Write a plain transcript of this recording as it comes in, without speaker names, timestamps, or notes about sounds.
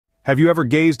Have you ever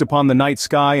gazed upon the night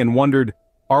sky and wondered,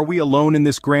 are we alone in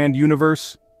this grand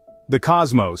universe? The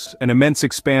cosmos, an immense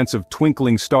expanse of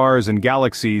twinkling stars and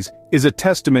galaxies, is a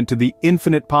testament to the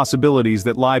infinite possibilities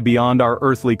that lie beyond our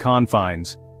earthly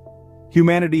confines.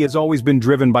 Humanity has always been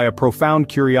driven by a profound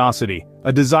curiosity,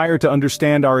 a desire to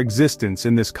understand our existence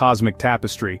in this cosmic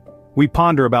tapestry. We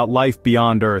ponder about life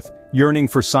beyond Earth, yearning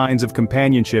for signs of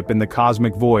companionship in the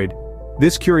cosmic void.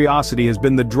 This curiosity has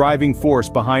been the driving force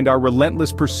behind our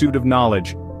relentless pursuit of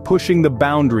knowledge, pushing the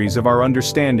boundaries of our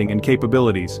understanding and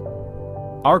capabilities.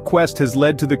 Our quest has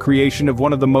led to the creation of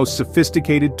one of the most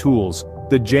sophisticated tools,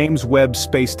 the James Webb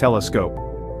Space Telescope.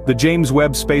 The James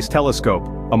Webb Space Telescope,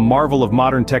 a marvel of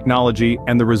modern technology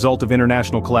and the result of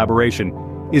international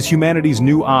collaboration, is humanity's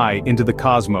new eye into the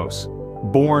cosmos.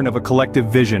 Born of a collective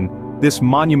vision, this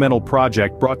monumental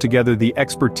project brought together the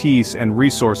expertise and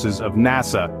resources of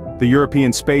NASA, the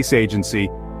European Space Agency,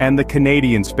 and the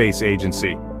Canadian Space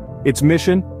Agency. Its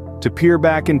mission? To peer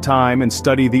back in time and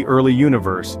study the early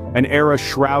universe, an era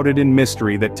shrouded in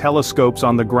mystery that telescopes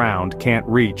on the ground can't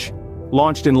reach.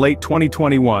 Launched in late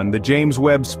 2021, the James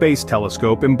Webb Space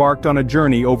Telescope embarked on a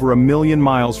journey over 1 million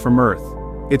miles from Earth.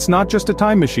 It's not just a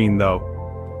time machine,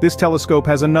 though. This telescope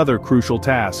has another crucial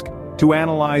task: to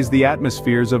analyze the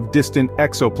atmospheres of distant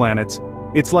exoplanets.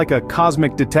 It's like a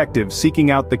cosmic detective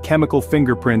seeking out the chemical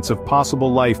fingerprints of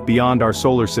possible life beyond our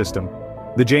solar system.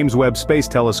 The James Webb Space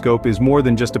Telescope is more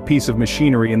than just a piece of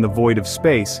machinery in the void of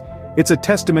space. It's a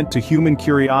testament to human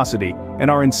curiosity and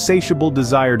our insatiable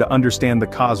desire to understand the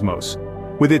cosmos.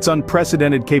 With its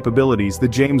unprecedented capabilities, the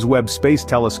James Webb Space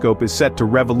Telescope is set to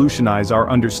revolutionize our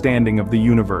understanding of the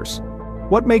universe.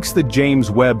 What makes the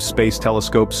James Webb Space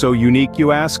Telescope so unique,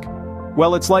 you ask?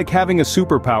 Well, it's like having a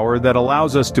superpower that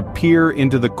allows us to peer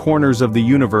into the corners of the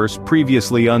universe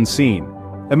previously unseen.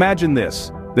 Imagine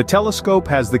this. The telescope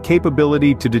has the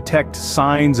capability to detect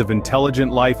signs of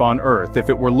intelligent life on Earth if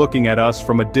it were looking at us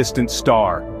from a distant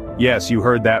star. Yes, you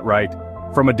heard that right.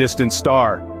 From a distant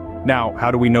star. Now,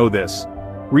 how do we know this?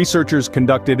 Researchers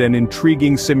conducted an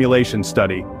intriguing simulation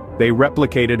study. They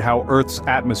replicated how Earth's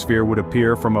atmosphere would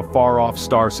appear from a far-off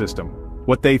star system.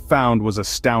 What they found was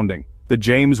astounding. The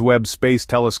James Webb Space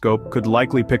Telescope could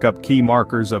likely pick up key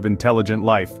markers of intelligent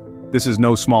life. This is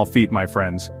no small feat, my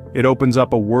friends. It opens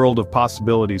up a world of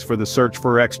possibilities for the search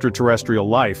for extraterrestrial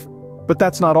life. But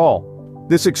that's not all.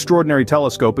 This extraordinary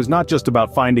telescope is not just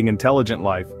about finding intelligent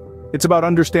life. It's about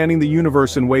understanding the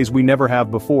universe in ways we never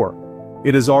have before.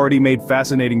 It has already made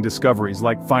fascinating discoveries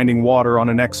like finding water on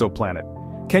an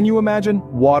exoplanet. Can you imagine?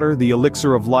 Water, the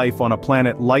elixir of life on a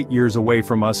planet light years away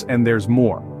from us, and there's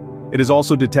more. It has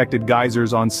also detected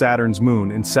geysers on Saturn's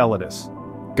moon, Enceladus.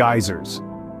 Geysers.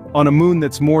 On a moon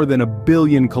that's more than 1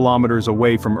 billion kilometers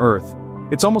away from Earth.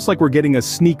 It's almost like we're getting a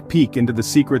sneak peek into the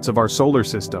secrets of our solar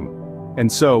system.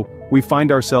 And so, we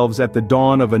find ourselves at the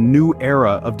dawn of a new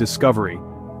era of discovery.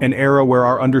 An era where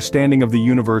our understanding of the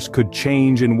universe could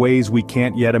change in ways we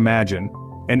can't yet imagine.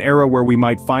 An era where we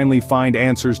might finally find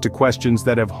answers to questions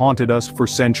that have haunted us for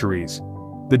centuries.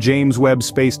 The James Webb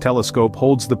Space Telescope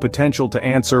holds the potential to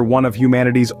answer one of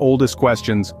humanity's oldest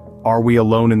questions: are we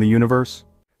alone in the universe?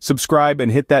 Subscribe and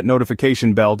hit that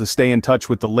notification bell to stay in touch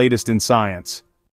with the latest in science.